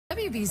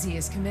WBZ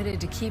is committed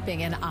to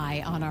keeping an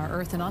eye on our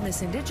Earth, and on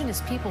this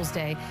Indigenous Peoples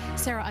Day,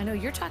 Sarah, I know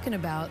you're talking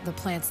about the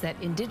plants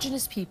that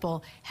Indigenous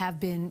people have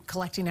been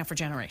collecting now for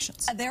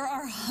generations. There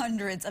are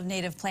hundreds of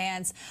native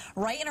plants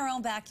right in our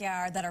own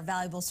backyard that are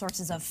valuable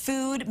sources of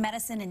food,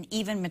 medicine, and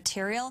even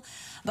material.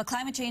 But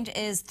climate change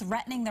is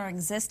threatening their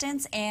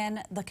existence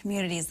and the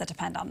communities that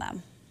depend on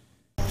them.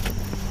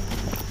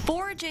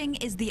 Foraging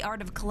is the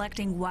art of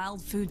collecting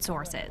wild food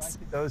sources.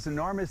 Those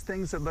enormous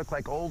things that look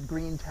like old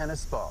green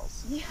tennis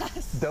balls.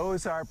 Yes.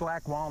 Those are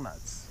black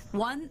walnuts.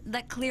 One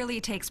that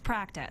clearly takes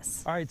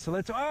practice. All right, so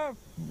let's,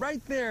 right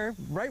there,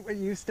 right where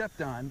you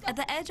stepped on. At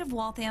the edge of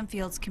Waltham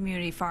Fields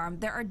Community Farm,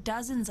 there are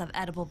dozens of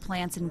edible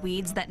plants and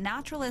weeds that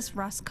naturalist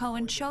Russ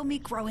Cohen showed me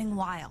growing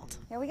wild.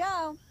 Here we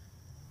go.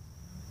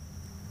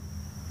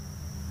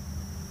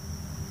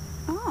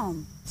 Oh.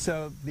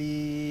 So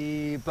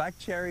the black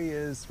cherry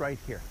is right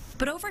here.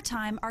 But over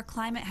time, our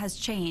climate has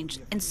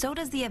changed, and so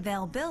does the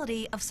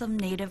availability of some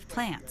native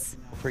plants.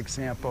 For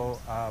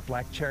example,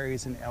 black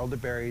cherries and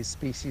elderberries,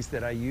 species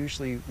that I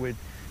usually would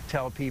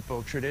tell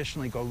people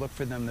traditionally go look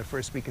for them the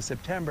first week of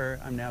September.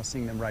 I'm now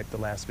seeing them ripe the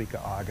last week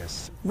of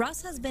August.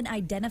 Russ has been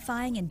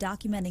identifying and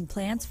documenting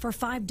plants for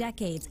 5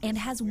 decades and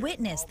has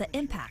witnessed the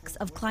impacts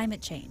of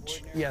climate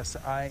change. Yes,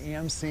 I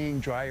am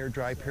seeing drier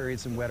dry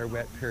periods and wetter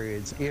wet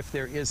periods. If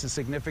there is a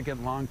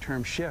significant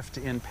long-term shift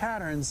in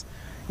patterns,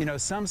 you know,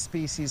 some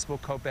species will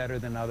cope better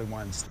than other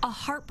ones. A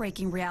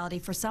heartbreaking reality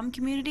for some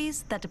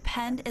communities that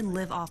depend and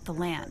live off the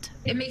land.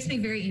 It makes me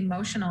very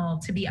emotional,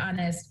 to be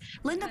honest.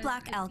 Linda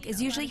Black Elk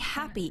is usually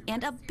happy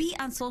and upbeat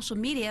on social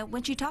media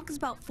when she talks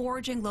about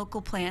foraging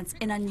local plants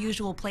in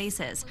unusual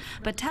places,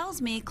 but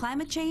tells me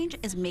climate change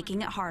is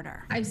making it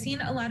harder. I've seen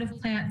a lot of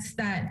plants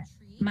that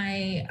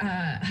my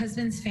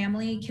husband's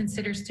family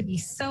considers to be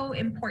so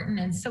important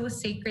and so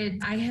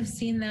sacred. I have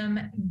seen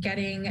them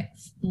getting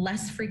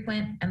less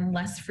frequent and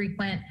less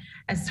frequent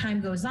as time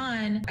goes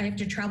on. I have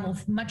to travel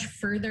much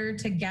further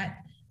to get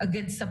a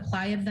good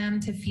supply of them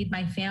to feed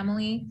my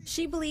family.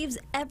 She believes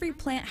every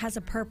plant has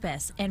a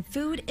purpose and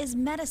food is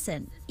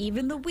medicine,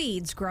 even the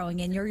weeds growing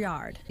in your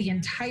yard. The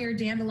entire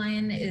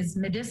dandelion is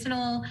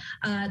medicinal.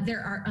 There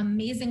are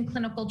amazing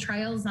clinical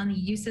trials on the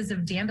uses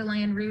of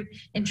dandelion root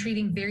in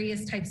treating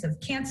various types of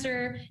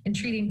cancer, in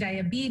treating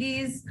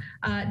diabetes.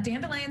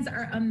 Dandelions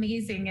are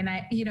amazing, and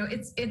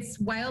it's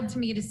wild to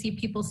me to see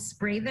people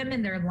spray them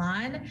in their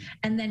lawn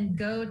and then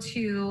go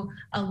to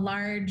a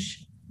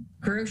large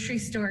grocery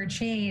store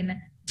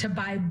chain to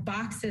buy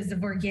boxes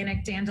of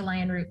organic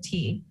dandelion root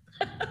tea.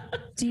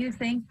 Do you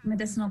think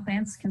medicinal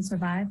plants can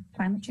survive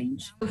climate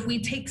change? If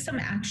we take some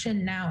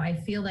action now, I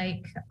feel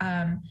like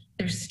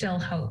there's still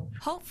hope.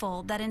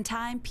 Hopeful that in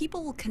time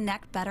people will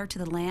connect better to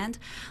the land,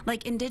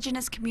 like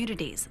Indigenous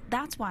communities.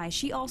 That's why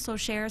she also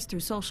shares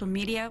through social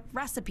media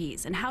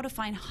recipes and how to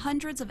find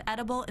hundreds of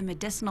edible and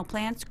medicinal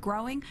plants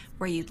growing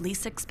where you'd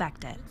least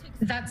expect it.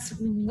 That's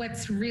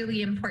what's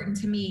really important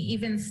to me.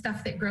 Even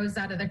stuff that grows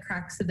out of the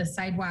cracks of the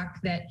sidewalk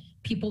that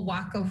people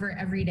walk over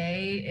every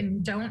day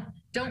and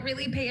don't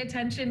really pay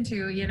attention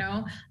to,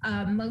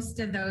 most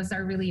of those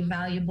are really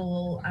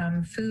valuable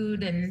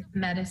food and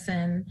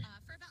medicine.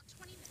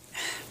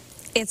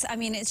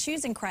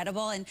 She's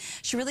incredible, and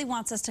she really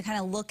wants us to kind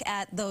of look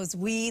at those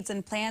weeds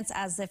and plants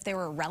as if they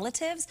were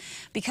relatives,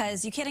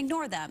 because you can't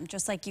ignore them,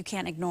 just like you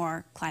can't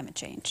ignore climate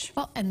change.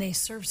 Well, and they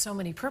serve so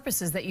many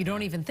purposes that you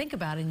don't even think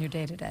about in your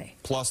day-to-day.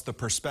 Plus the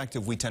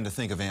perspective, we tend to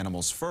think of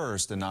animals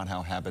first and not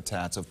how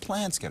habitats of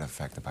plants get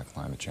affected by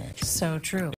climate change. So true.